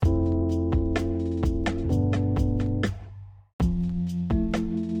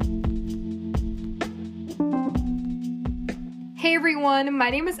Hey everyone, my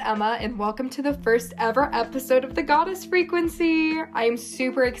name is Emma and welcome to the first ever episode of the Goddess Frequency. I am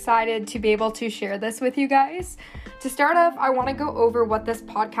super excited to be able to share this with you guys. To start off, I want to go over what this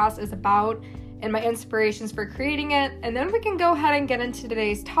podcast is about and my inspirations for creating it, and then we can go ahead and get into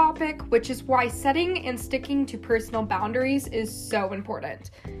today's topic, which is why setting and sticking to personal boundaries is so important.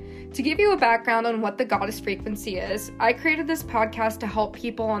 To give you a background on what the Goddess Frequency is, I created this podcast to help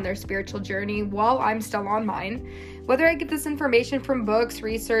people on their spiritual journey while I'm still on mine, whether I get this information from books,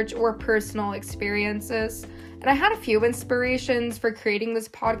 research, or personal experiences. And I had a few inspirations for creating this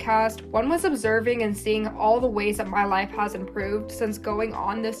podcast. One was observing and seeing all the ways that my life has improved since going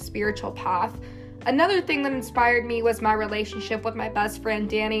on this spiritual path. Another thing that inspired me was my relationship with my best friend,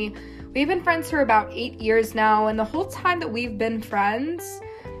 Danny. We've been friends for about 8 years now, and the whole time that we've been friends,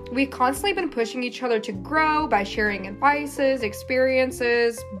 we've constantly been pushing each other to grow by sharing advices,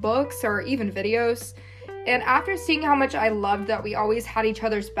 experiences, books, or even videos. And after seeing how much I loved that we always had each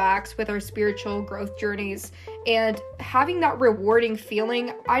other's backs with our spiritual growth journeys and having that rewarding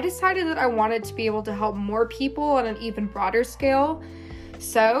feeling, I decided that I wanted to be able to help more people on an even broader scale.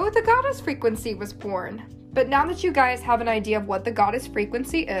 So the Goddess Frequency was born. But now that you guys have an idea of what the Goddess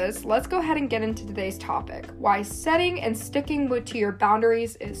Frequency is, let's go ahead and get into today's topic, why setting and sticking to your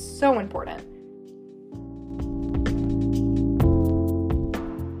boundaries is so important.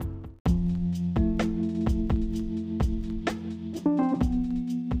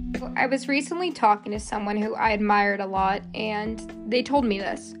 I was recently talking to someone who I admired a lot, and they told me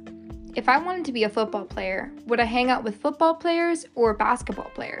this. If I wanted to be a football player, would I hang out with football players or basketball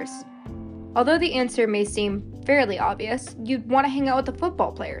players? Although the answer may seem fairly obvious, you'd want to hang out with the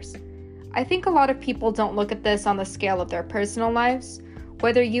football players. I think a lot of people don't look at this on the scale of their personal lives.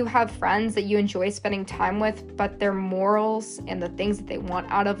 Whether you have friends that you enjoy spending time with, but their morals and the things that they want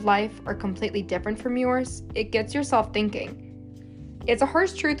out of life are completely different from yours, it gets yourself thinking. It's a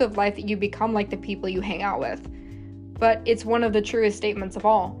harsh truth of life that you become like the people you hang out with, but it's one of the truest statements of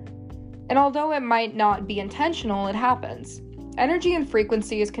all. And although it might not be intentional, it happens. Energy and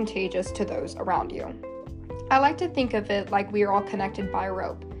frequency is contagious to those around you. I like to think of it like we are all connected by a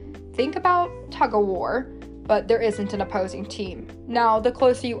rope. Think about tug of war, but there isn't an opposing team. Now, the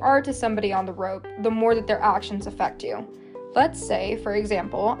closer you are to somebody on the rope, the more that their actions affect you. Let's say, for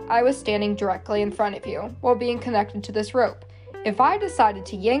example, I was standing directly in front of you while being connected to this rope. If I decided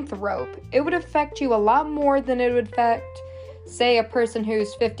to yank the rope, it would affect you a lot more than it would affect, say, a person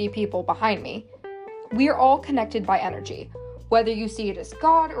who's 50 people behind me. We are all connected by energy, whether you see it as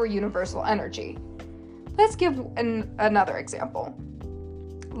God or universal energy. Let's give another example.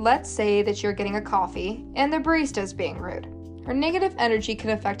 Let's say that you're getting a coffee and the barista is being rude. Her negative energy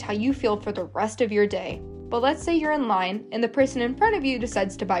can affect how you feel for the rest of your day. But let's say you're in line and the person in front of you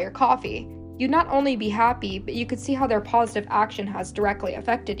decides to buy your coffee. You'd not only be happy, but you could see how their positive action has directly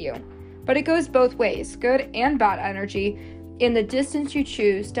affected you. But it goes both ways, good and bad energy, in the distance you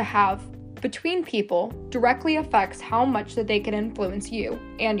choose to have between people directly affects how much that they can influence you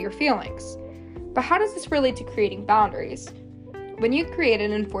and your feelings. But how does this relate to creating boundaries? When you create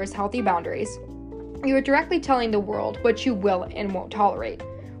and enforce healthy boundaries, you are directly telling the world what you will and won't tolerate,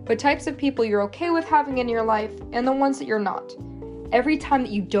 what types of people you're okay with having in your life, and the ones that you're not. Every time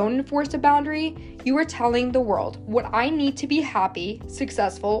that you don't enforce a boundary, you are telling the world what I need to be happy,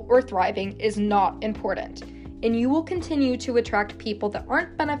 successful, or thriving is not important, and you will continue to attract people that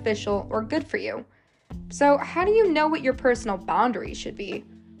aren't beneficial or good for you. So how do you know what your personal boundaries should be?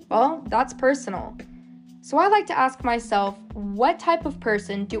 Well, that's personal. So I like to ask myself, what type of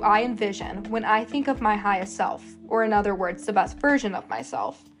person do I envision when I think of my highest self, or in other words, the best version of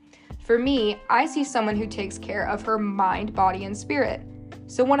myself? For me, I see someone who takes care of her mind, body, and spirit.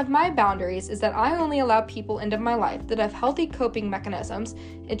 So one of my boundaries is that I only allow people into my life that have healthy coping mechanisms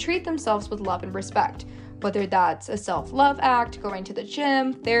and treat themselves with love and respect, whether that's a self-love act, going to the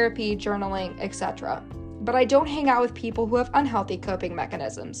gym, therapy, journaling, etc. But I don't hang out with people who have unhealthy coping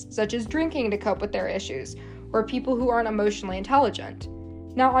mechanisms, such as drinking to cope with their issues, or people who aren't emotionally intelligent.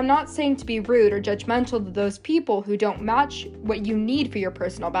 Now, I'm not saying to be rude or judgmental to those people who don't match what you need for your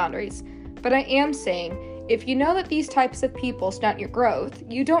personal boundaries, but I am saying, if you know that these types of people stunt your growth,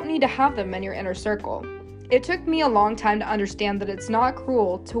 you don't need to have them in your inner circle. It took me a long time to understand that it's not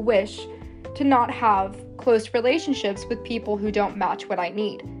cruel to wish to not have close relationships with people who don't match what I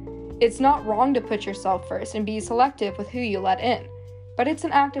need. It's not wrong to put yourself first and be selective with who you let in, but it's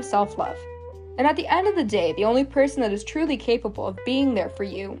an act of self-love. And at the end of the day, the only person that is truly capable of being there for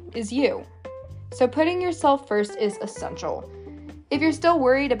you is you. So putting yourself first is essential. If you're still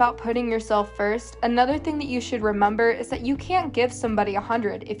worried about putting yourself first, another thing that you should remember is that you can't give somebody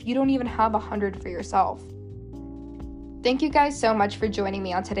 100 if you don't even have 100 for yourself. Thank you guys so much for joining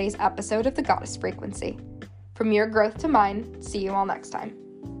me on today's episode of the Goddess Frequency. From your growth to mine, see you all next time.